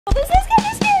This is kind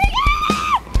of scary.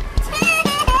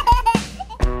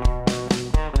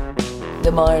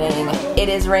 Good morning. It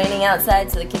is raining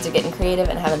outside, so the kids are getting creative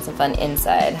and having some fun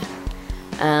inside.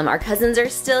 Our cousins are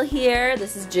still here.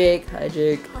 This is Jake. Hi,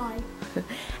 Jake. Hi.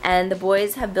 And the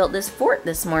boys have built this fort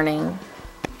this morning.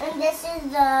 And this is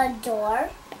the door.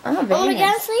 Oh, very we're gonna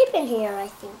nice. sleep in here, I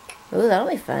think. Ooh, that'll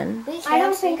be fun. I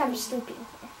don't think I'm sleeping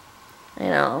here. I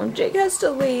know. Jake has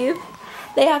to leave.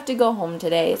 They have to go home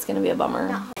today. It's gonna be a bummer.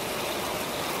 No.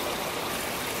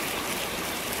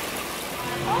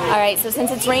 Alright, so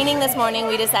since it's raining this morning,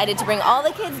 we decided to bring all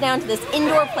the kids down to this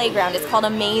indoor playground. It's called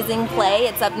Amazing Play.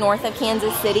 It's up north of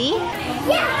Kansas City.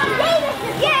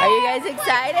 Yeah. Are you guys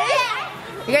excited? Yeah.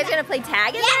 You guys gonna play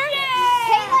tag in there?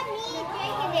 Caleb, me,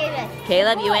 Jake, and David.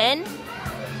 Caleb, you in?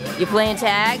 You playing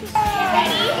tag?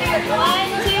 Ready?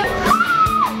 1, 2.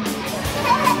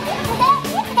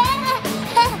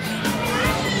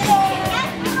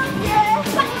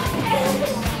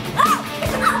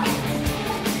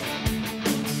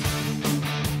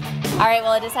 Alright,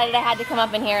 well I decided I had to come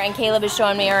up in here and Caleb is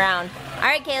showing me around.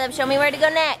 Alright Caleb, show me where to go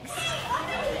next.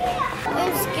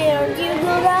 I'm scared. Do you go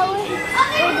that way?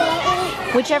 Or that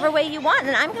way? Whichever way you want,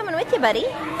 and I'm coming with you, buddy.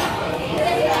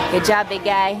 Good job, big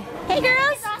guy. Hey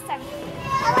girls! Awesome.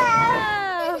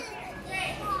 Hello!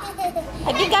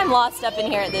 I think I'm lost up in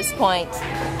here at this point.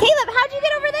 Caleb, how'd you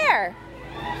get over there?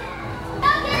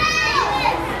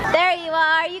 There you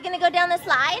are. Are you gonna go down the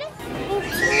slide? I'm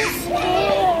too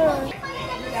scared.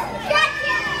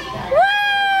 Woo!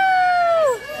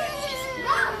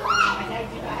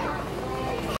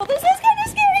 Oh, this is kind of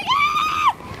scary.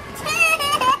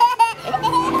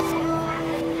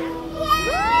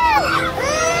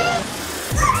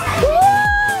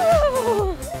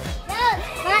 Woo!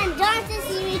 Mom, don't have to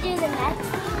see me do the next.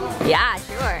 Yeah,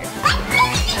 sure.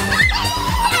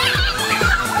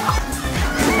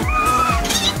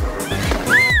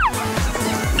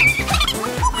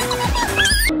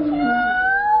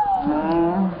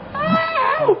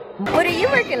 What are you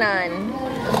working on?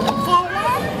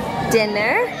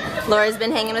 Dinner. Laura's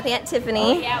been hanging with Aunt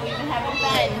Tiffany. Yeah, we've been having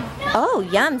fun. Oh,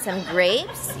 yum, some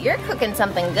grapes. You're cooking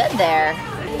something good there.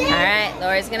 All right,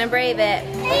 Laura's gonna brave it.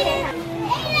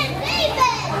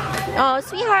 Oh,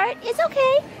 sweetheart, it's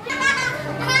okay.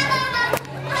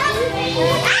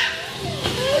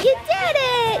 You did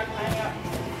it!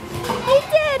 You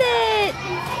did it!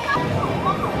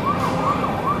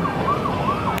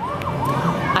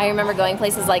 I remember going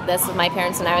places like this with my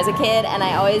parents when I was a kid, and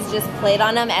I always just played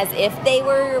on them as if they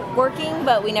were working,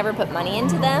 but we never put money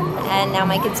into them, and now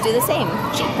my kids do the same.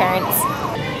 Cheap parents.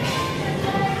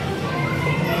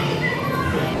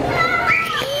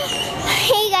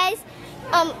 Hey guys,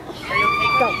 Are you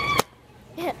okay?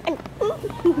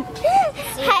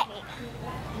 Hi.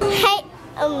 Hi.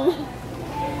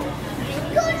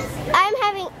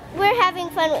 We're having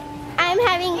fun.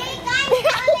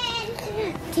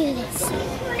 Do this.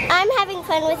 I'm having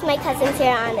fun with my cousins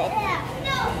here on the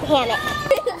hammock.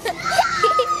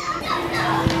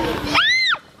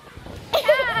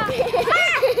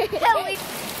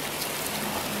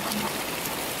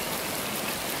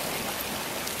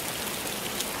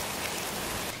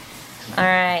 All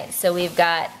right, so we've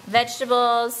got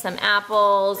vegetables, some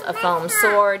apples, a foam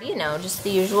sword, you know, just the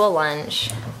usual lunch.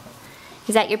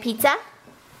 Is that your pizza?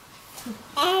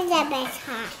 And a bit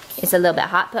hot. It's a little bit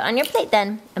hot. Put on your plate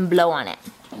then and blow on it.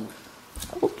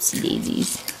 Oopsie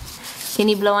daisies. Can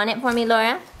you blow on it for me,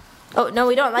 Laura? Oh, no,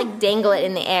 we don't like dangle it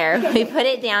in the air. We put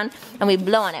it down and we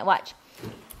blow on it. Watch.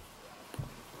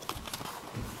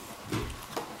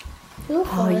 Oh,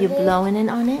 are you blowing in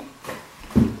on it?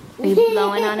 Are you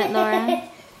blowing on it, Laura?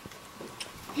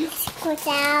 Cool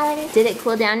down. Did it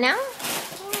cool down now?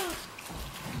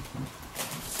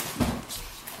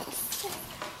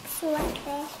 Like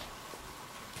this.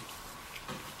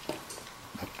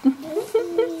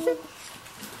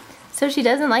 So she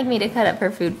doesn't like me to cut up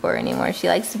her food for her anymore. She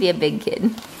likes to be a big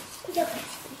kid.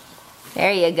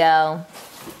 There you go.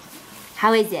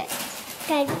 How is it?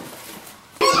 Good.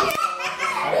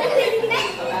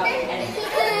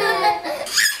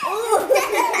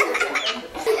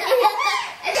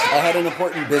 I had an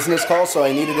important business call, so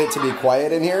I needed it to be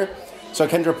quiet in here. So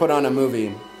Kendra put on a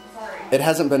movie. It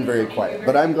hasn't been very quiet,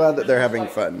 but I'm glad that they're having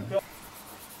fun.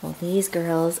 Well, these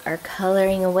girls are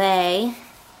coloring away.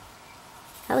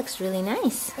 That looks really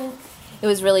nice. It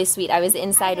was really sweet. I was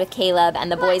inside with Caleb,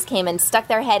 and the boys came and stuck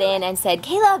their head in and said,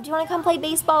 "Caleb, do you want to come play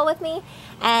baseball with me?"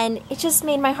 And it just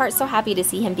made my heart so happy to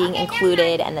see him being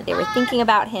included and that they were thinking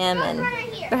about him, and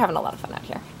they're having a lot of fun out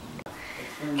here.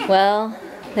 Well,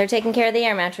 they're taking care of the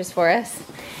air mattress for us,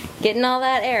 getting all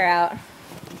that air out.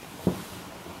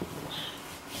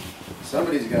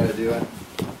 Somebody's got to do it.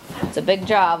 It's a big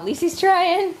job. Lucy's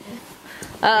trying.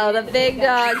 Oh, the big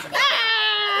dogs.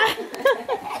 Ah!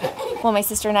 Well, my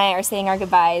sister and I are saying our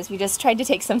goodbyes. We just tried to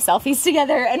take some selfies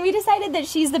together, and we decided that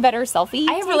she's the better selfie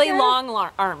I have really taker. long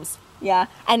arms. Yeah,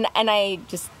 and I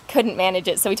just couldn't manage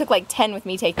it, so we took like 10 with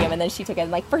me taking them, and then she took it,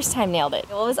 and like first time nailed it.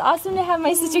 Well, it was awesome to have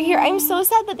my sister here. I'm so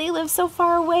sad that they live so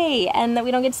far away and that we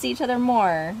don't get to see each other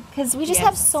more, because we just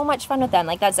have so much fun with them.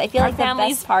 Like I feel like the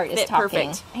best part is talking.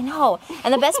 Perfect. I know,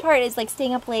 and the best part is like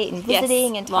staying up late and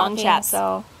visiting and talking. Long chats.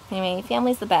 So anyway,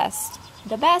 family's the best.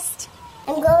 The best.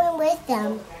 I'm going with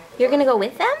them. You're gonna go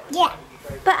with them? Yeah.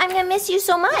 But I'm gonna miss you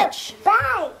so much.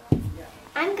 Bye.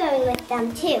 I'm going with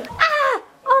them too. Ah!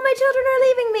 All my children are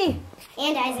leaving me.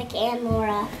 And Isaac and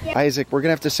Laura. Isaac, we're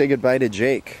gonna have to say goodbye to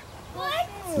Jake. What?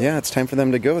 Yeah, it's time for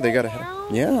them to go. They gotta head.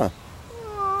 Yeah.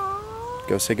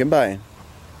 Go say goodbye.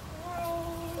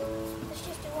 Let's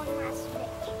just do one last bit.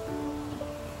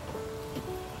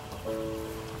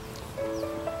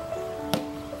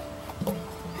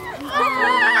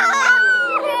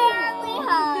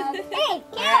 Hey,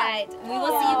 Alright, we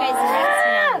will see you guys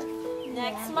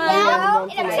next month. Next no,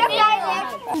 month. except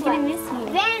Isaac. I'm gonna miss you.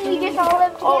 Then we just all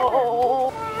live together.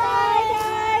 Oh. Bye,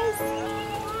 guys.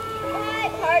 Bye,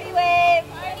 party wave.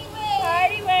 Party wave.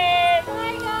 Party wave.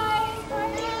 Bye, guys.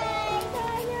 Party wave.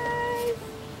 Bye, guys.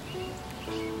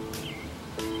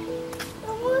 I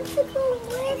want to go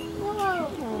with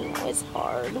them. It's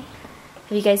hard.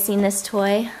 Have you guys seen this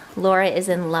toy? Laura is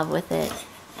in love with it.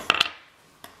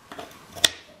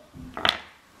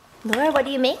 Laura, what are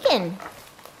you making?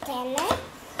 Dinner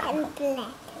and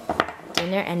bread.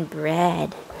 Dinner and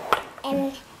bread.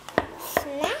 And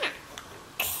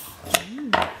snacks.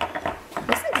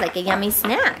 This looks like a yummy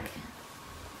snack.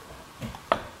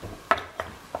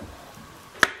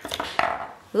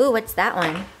 Ooh, what's that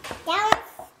one? That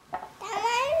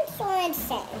one's orange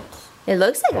scented. It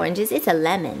looks like oranges. It's a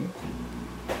lemon.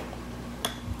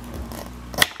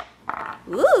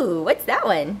 Ooh, what's that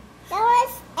one? That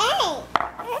was egg.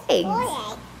 Eggs. Boy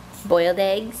egg. Boiled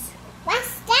eggs.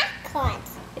 What's that called?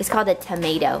 It's called a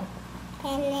tomato.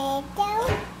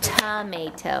 Tomato.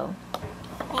 Tomato.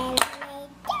 Tomato.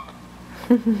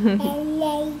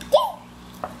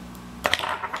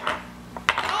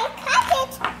 I cut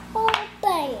it whole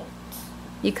bunch.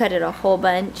 You cut it a whole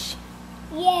bunch.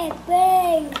 Yeah,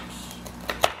 bunch.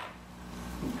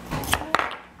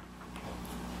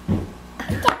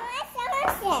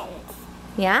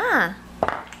 Yeah.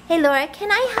 Hey, Laura,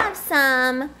 can I have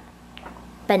some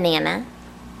banana?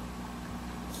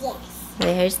 Yes.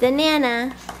 There's the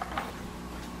nana.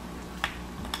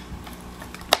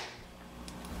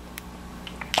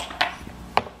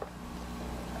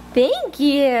 Thank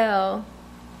you.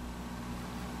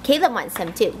 Caleb wants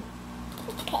some too.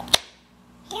 Okay.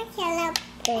 Here, Caleb.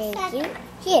 Thank you.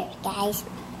 Here, guys.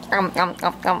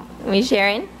 We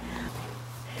sharing?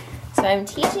 So I'm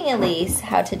teaching Elise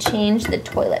how to change the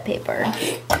toilet paper.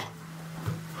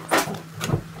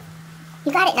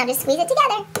 You got it. Now just squeeze it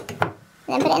together.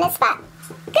 And then put it in its spot.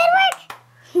 Good work.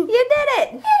 You did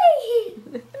it!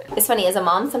 It's funny, as a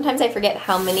mom, sometimes I forget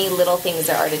how many little things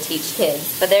there are to teach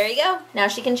kids. But there you go. Now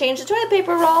she can change the toilet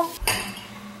paper roll.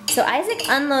 So Isaac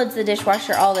unloads the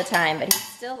dishwasher all the time, but he's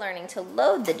still learning to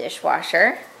load the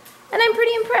dishwasher. And I'm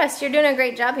pretty impressed. You're doing a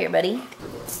great job here, buddy.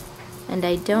 And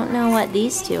I don't know what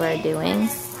these two are doing.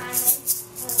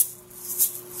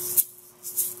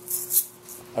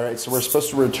 All right, so we're supposed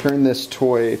to return this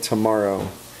toy tomorrow,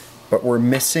 but we're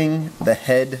missing the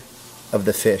head of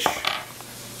the fish.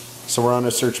 So we're on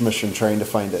a search mission trying to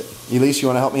find it. Elise, you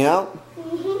want to help me out?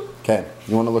 Mm-hmm. Okay,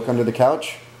 you want to look under the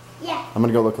couch? Yeah. I'm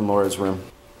gonna go look in Laura's room.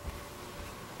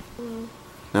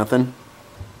 Nothing?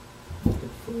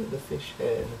 The fish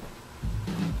head.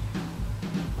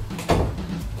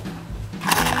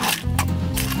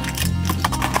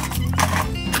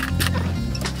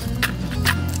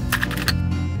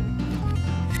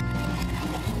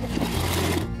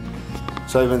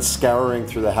 So I've been scouring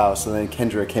through the house, and then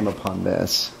Kendra came upon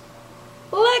this.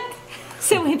 Look!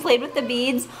 So we played with the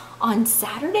beads on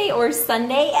Saturday or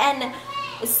Sunday, and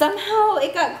somehow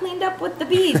it got cleaned up with the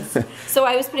beads. So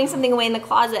I was putting something away in the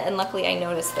closet, and luckily I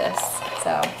noticed this.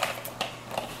 So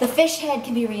the fish head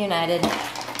can be reunited.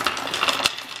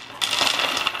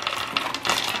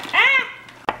 Ah!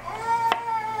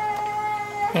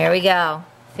 There we go.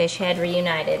 Fish head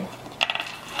reunited.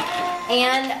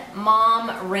 And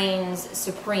Mom reigns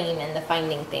supreme in the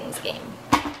Finding Things game.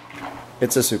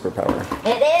 It's a superpower.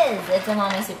 It is. It's a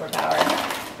mommy superpower.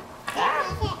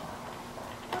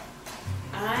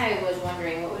 I was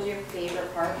wondering, what was your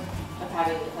favorite part of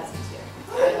having the cousins here?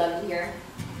 I would love to hear,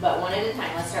 but one at a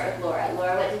time. Let's start with Laura.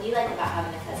 Laura, what did you like about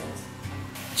having the cousins?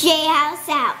 J house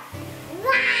out.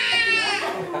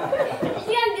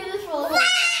 You gotta do this for a little.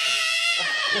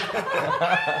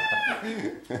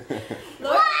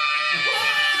 Wow.